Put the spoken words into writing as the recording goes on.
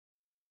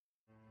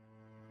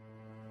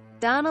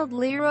Donald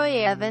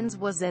Leroy Evans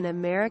was an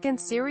American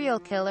serial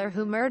killer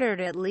who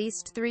murdered at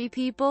least 3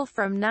 people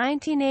from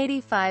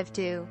 1985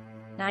 to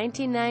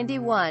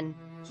 1991.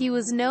 He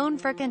was known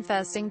for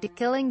confessing to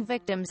killing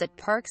victims at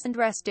parks and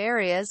rest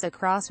areas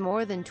across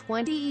more than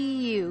 20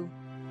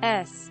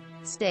 U.S.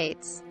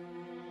 states.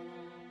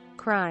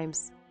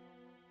 Crimes.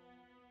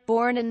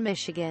 Born in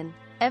Michigan,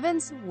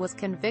 Evans was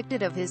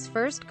convicted of his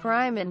first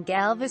crime in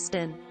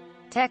Galveston,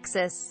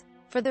 Texas,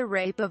 for the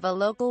rape of a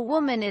local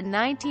woman in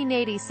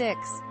 1986.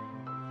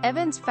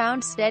 Evans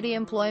found steady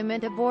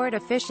employment aboard a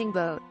fishing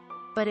boat,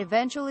 but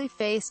eventually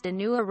faced a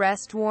new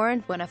arrest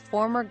warrant when a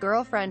former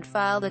girlfriend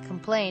filed a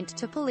complaint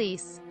to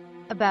police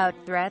about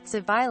threats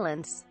of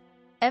violence.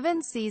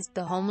 Evans seized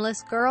the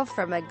homeless girl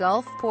from a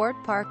Gulfport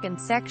park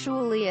and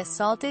sexually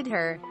assaulted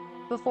her,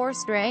 before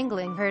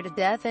strangling her to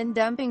death and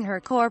dumping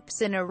her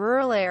corpse in a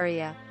rural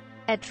area.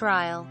 At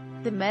trial,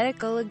 the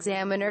medical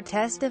examiner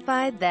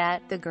testified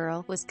that the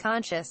girl was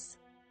conscious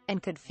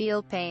and could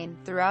feel pain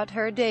throughout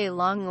her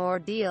day-long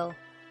ordeal.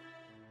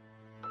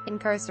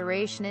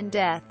 Incarceration and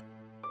death.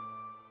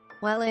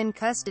 While in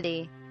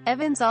custody,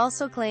 Evans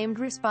also claimed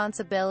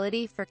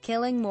responsibility for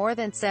killing more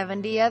than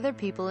 70 other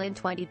people in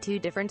 22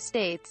 different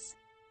states.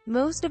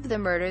 Most of the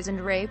murders and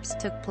rapes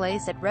took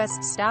place at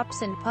rest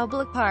stops and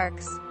public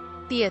parks.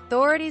 The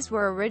authorities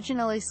were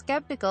originally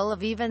skeptical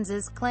of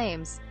Evans's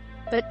claims,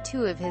 but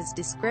 2 of his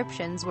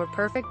descriptions were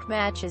perfect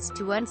matches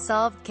to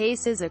unsolved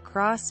cases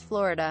across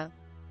Florida.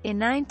 In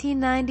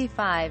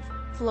 1995,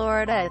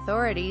 Florida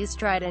authorities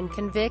tried and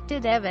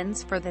convicted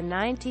Evans for the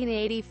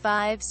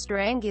 1985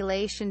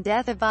 strangulation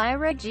death of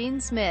Ira Jean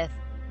Smith.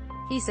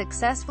 He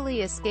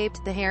successfully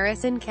escaped the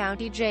Harrison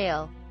County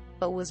Jail,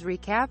 but was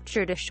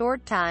recaptured a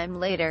short time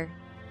later.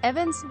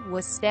 Evans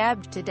was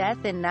stabbed to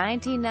death in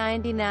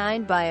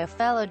 1999 by a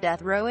fellow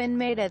death row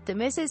inmate at the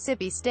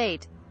Mississippi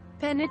State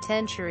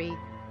Penitentiary.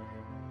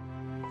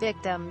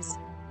 Victims.